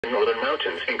northern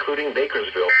mountains, including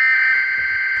Bakersville.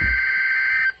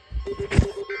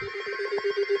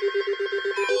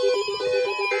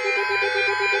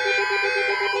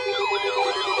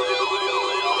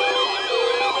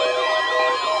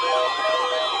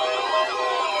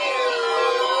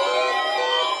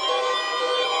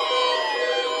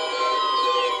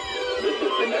 This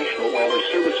is the National Weather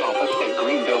Service Office at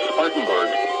Greenville, Spartanburg.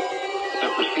 The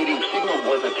preceding signal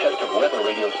was a test of weather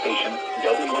radio station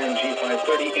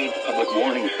WNG538's public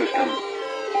warning system.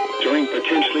 During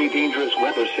potentially dangerous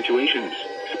weather situations,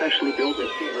 specially built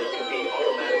receivers can be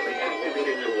automatically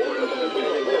activated to warn us of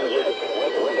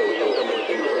weather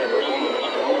information and receivers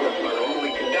are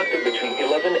normally conducted between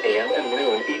 11 a.m. and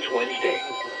noon each Wednesday.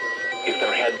 If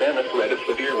there had been a threat of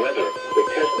severe weather, the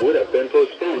test would have been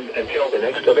postponed until the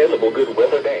next available good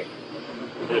weather day.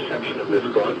 Reception of this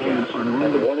broadcast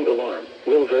and the warning alarm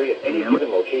will vary at any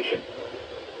given location.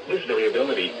 This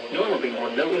variability, normally more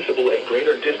noticeable at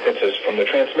greater distances from the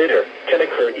transmitter, can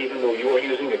occur even though you are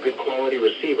using a good quality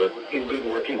receiver in good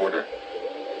working order.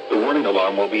 The warning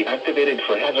alarm will be activated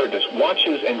for hazardous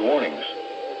watches and warnings.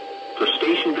 For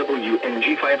station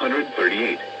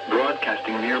WNG538,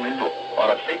 broadcasting near Linville, on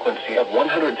a frequency of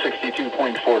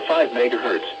 162.45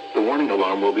 megahertz, the warning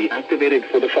alarm will be activated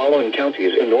for the following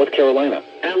counties in North Carolina: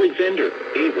 Alexander,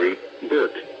 Avery,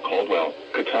 Burke, Caldwell,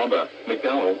 Catawba,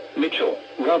 McDowell, Mitchell,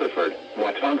 Rutherford,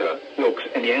 Watauga, Wilkes,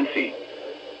 and Yancey.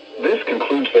 This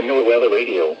concludes the NOAA Weather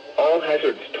Radio All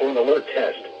Hazards Torn Alert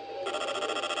Test.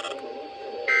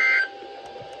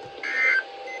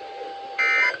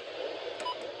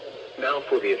 Now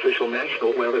for the official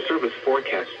National Weather Service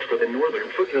forecast for the northern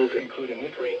foothills, including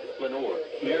Hickory, Lenoir,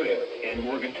 Marion, and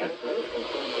Morganton.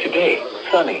 Today,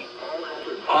 sunny.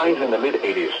 Highs in the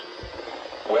mid-80s.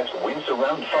 West winds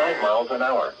around 5 miles an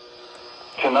hour.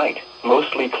 Tonight,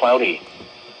 mostly cloudy.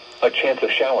 A chance of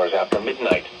showers after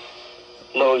midnight.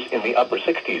 Lows in the upper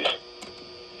 60s.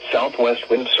 Southwest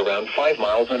winds around 5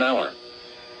 miles an hour.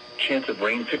 Chance of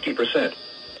rain 50%.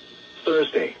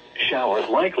 Thursday, showers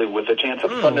likely with a chance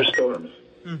of thunderstorms.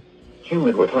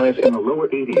 Humid with highs in the lower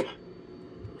 80s.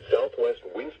 Southwest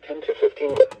winds 10 to 15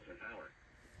 miles an hour.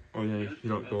 Oh yeah, you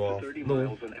don't go off. 30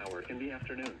 miles an hour in the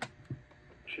afternoon.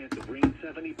 Chance of rain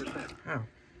 70%. How?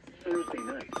 Thursday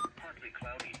night, partly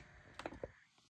cloudy.